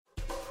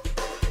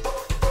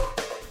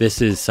This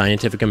is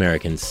Scientific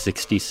American's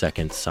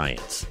 60-Second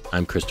Science.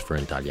 I'm Christopher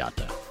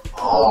Intagliata.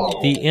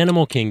 The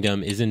animal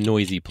kingdom is a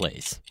noisy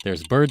place.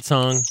 There's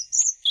birdsong,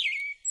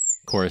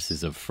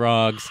 choruses of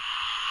frogs,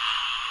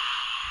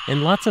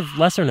 and lots of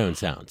lesser-known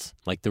sounds,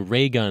 like the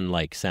ray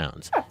gun-like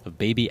sounds of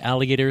baby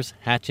alligators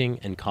hatching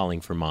and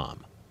calling for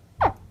mom.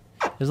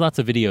 There's lots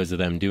of videos of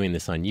them doing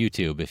this on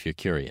YouTube if you're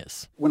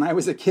curious. When I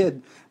was a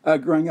kid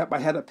growing up, I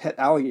had a pet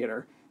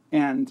alligator,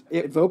 and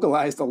it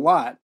vocalized a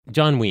lot.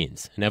 John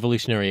Wiens, an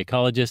evolutionary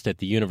ecologist at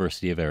the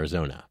University of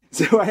Arizona.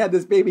 So I had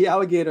this baby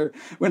alligator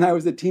when I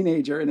was a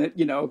teenager, and it,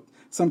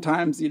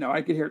 sometimes,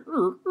 I could hear,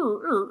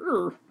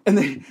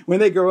 and when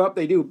they grow up,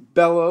 they do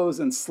bellows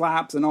and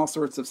slaps and all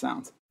sorts of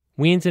sounds.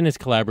 Wiens and his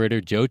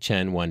collaborator Joe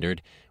Chen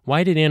wondered,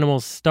 why did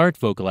animals start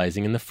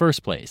vocalizing in the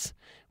first place?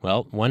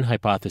 Well, one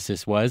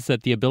hypothesis was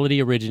that the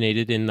ability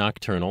originated in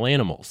nocturnal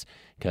animals,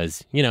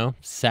 because,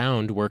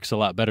 sound works a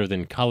lot better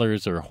than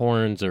colors or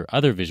horns or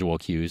other visual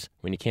cues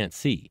when you can't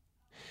see.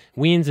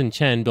 Wiens and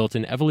Chen built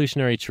an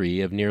evolutionary tree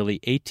of nearly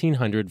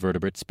 1,800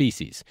 vertebrate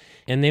species,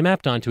 and they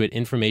mapped onto it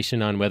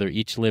information on whether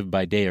each lived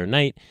by day or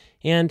night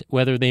and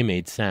whether they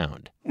made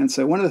sound. And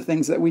so one of the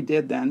things that we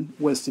did then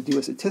was to do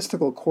a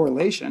statistical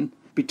correlation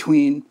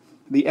between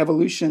the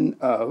evolution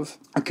of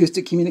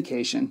acoustic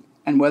communication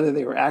and whether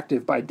they were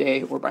active by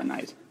day or by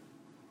night.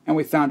 And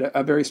we found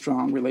a very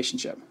strong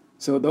relationship.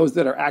 So those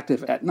that are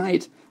active at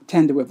night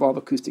tend to evolve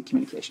acoustic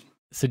communication,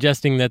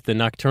 suggesting that the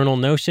nocturnal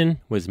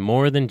notion was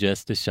more than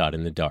just a shot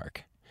in the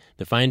dark.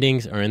 The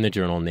findings are in the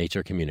journal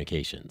Nature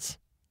Communications.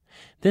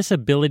 This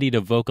ability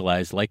to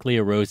vocalize likely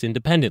arose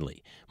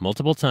independently,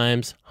 multiple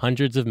times,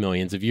 hundreds of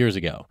millions of years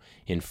ago,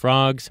 in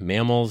frogs,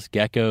 mammals,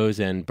 geckos,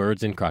 and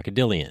birds and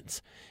crocodilians.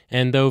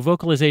 And though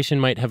vocalization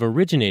might have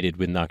originated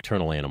with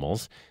nocturnal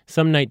animals,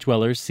 some night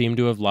dwellers seem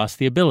to have lost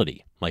the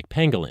ability, like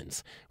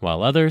pangolins,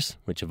 while others,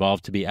 which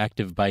evolved to be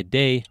active by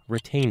day,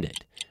 retained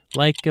it.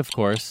 Like, of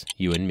course,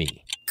 you and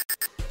me.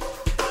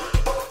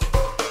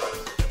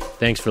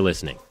 Thanks for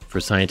listening. For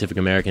Scientific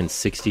American's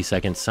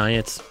 60-Second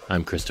Science,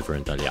 I'm Christopher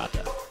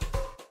Intagliata.